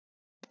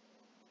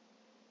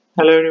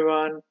Hello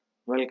everyone,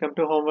 welcome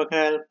to Homework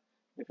Help.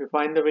 If you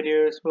find the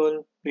video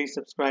useful, please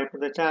subscribe to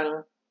the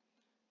channel.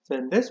 So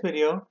in this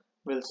video,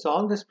 we'll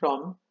solve this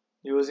problem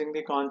using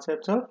the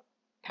concepts of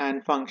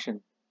tan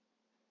function.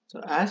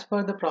 So as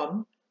per the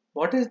problem,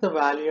 what is the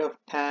value of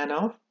tan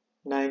of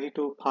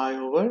 92 pi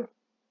over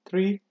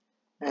 3?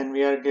 And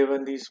we are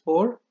given these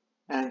four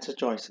answer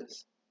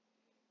choices.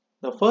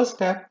 The first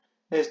step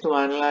is to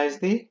analyze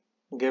the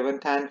given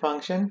tan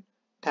function,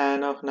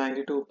 tan of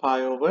 92 pi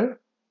over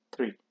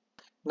 3.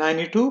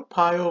 92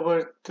 pi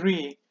over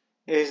 3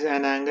 is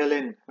an angle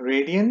in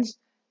radians,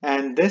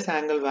 and this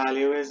angle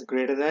value is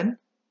greater than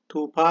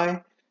 2 pi.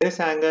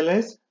 This angle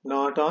is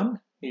not on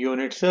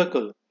unit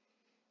circle.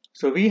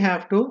 So we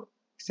have to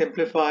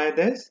simplify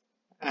this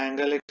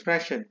angle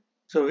expression.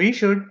 So we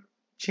should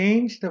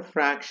change the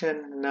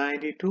fraction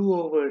 92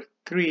 over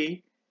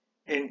 3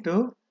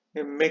 into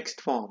a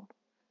mixed form.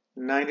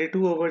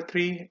 92 over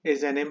 3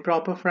 is an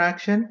improper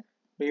fraction.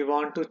 We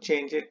want to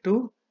change it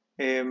to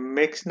a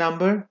mixed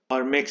number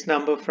or mixed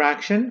number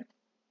fraction.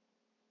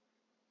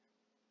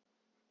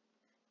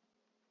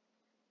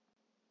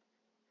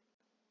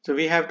 So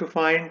we have to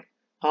find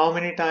how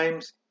many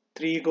times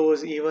 3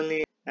 goes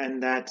evenly,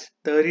 and that's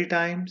 30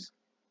 times.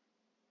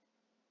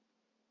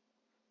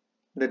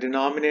 The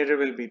denominator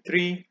will be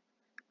 3.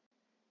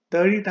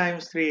 30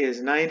 times 3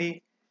 is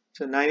 90.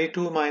 So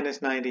 92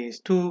 minus 90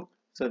 is 2.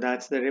 So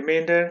that's the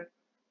remainder,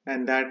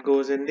 and that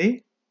goes in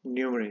the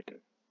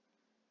numerator.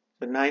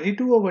 So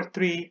 92 over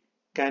 3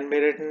 can be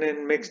written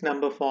in mixed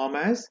number form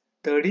as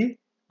 30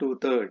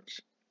 2/3.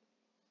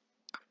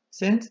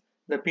 Since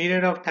the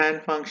period of tan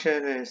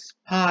function is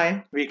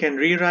pi, we can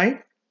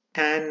rewrite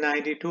tan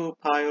 92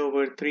 pi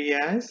over 3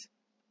 as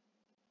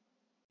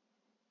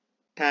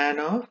tan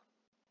of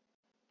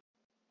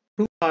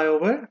 2 pi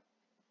over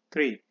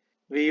 3.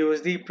 We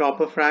use the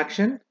proper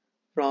fraction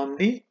from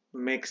the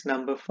mixed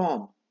number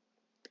form.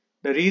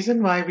 The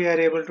reason why we are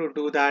able to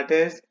do that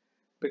is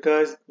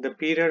because the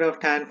period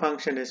of tan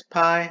function is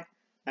pi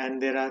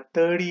and there are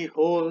 30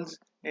 wholes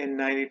in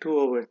 92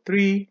 over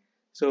 3.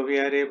 So we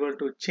are able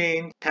to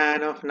change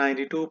tan of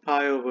 92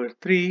 pi over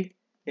 3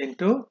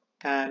 into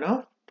tan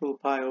of 2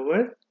 pi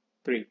over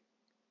 3.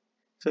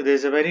 So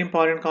this is a very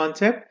important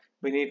concept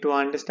we need to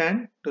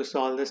understand to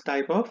solve this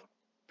type of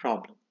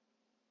problem.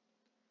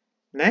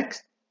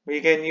 Next, we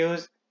can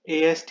use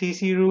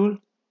ASTC rule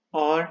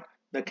or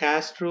the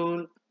cast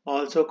rule,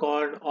 also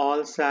called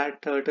all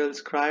sad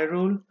turtles cry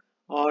rule,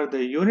 or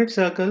the unit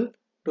circle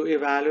to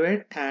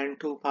evaluate tan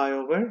 2 pi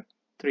over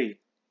 3.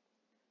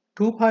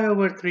 2 pi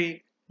over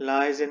 3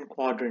 lies in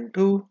quadrant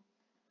 2.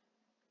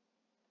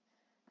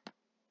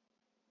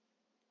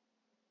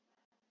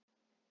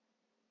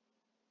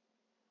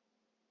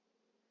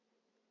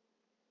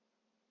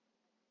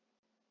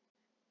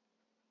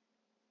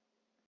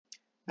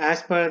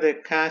 As per the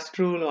cast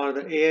rule or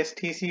the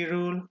ASTC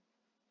rule,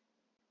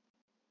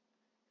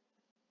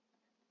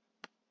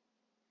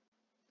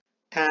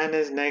 tan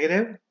is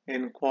negative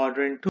in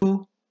quadrant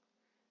 2.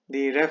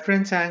 The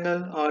reference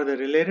angle or the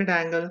related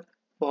angle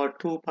for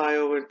 2 pi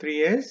over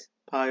 3 is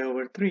pi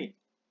over 3.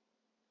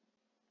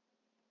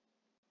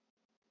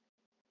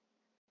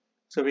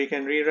 So we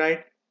can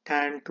rewrite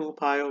tan 2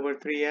 pi over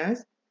 3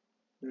 as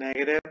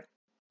negative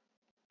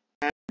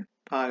tan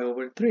pi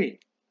over 3.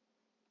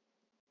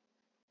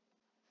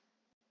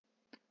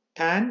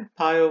 Tan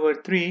pi over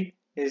 3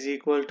 is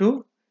equal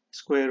to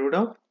square root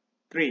of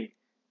 3.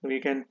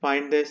 We can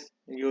find this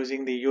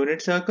using the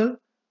unit circle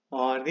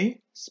or the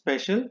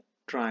special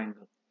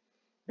triangle.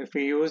 If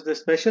we use the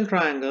special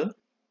triangle,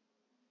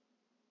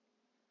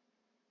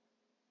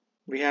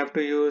 we have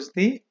to use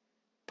the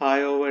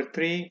pi over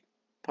 3,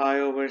 pi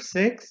over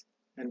 6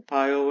 and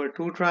pi over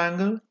 2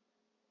 triangle.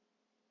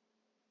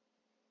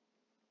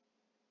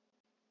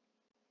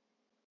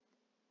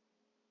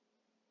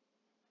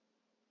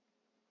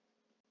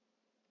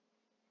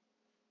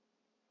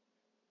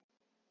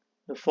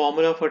 The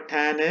formula for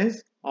tan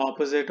is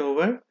opposite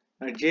over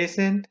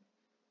adjacent.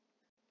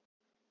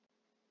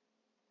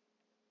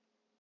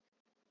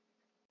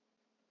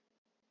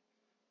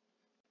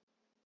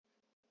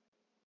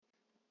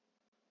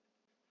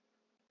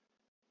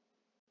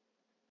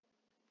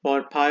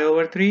 For pi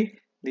over 3,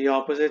 the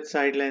opposite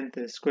side length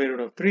is square root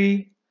of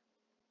 3.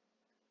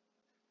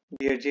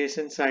 The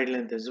adjacent side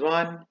length is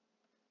 1.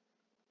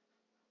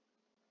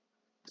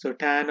 So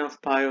tan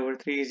of pi over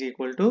 3 is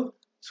equal to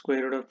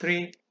square root of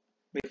 3.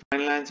 The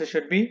final answer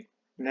should be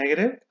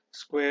negative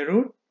square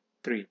root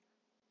 3,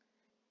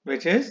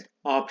 which is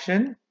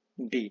option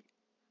D.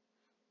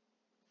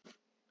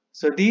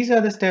 So these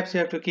are the steps you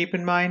have to keep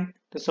in mind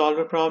to solve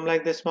a problem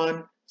like this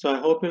one. So I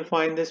hope you'll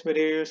find this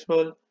video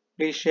useful.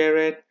 Please share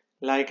it,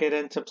 like it,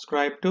 and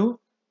subscribe to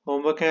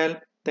Homework Help.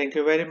 Thank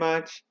you very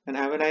much and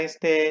have a nice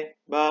day.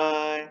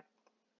 Bye.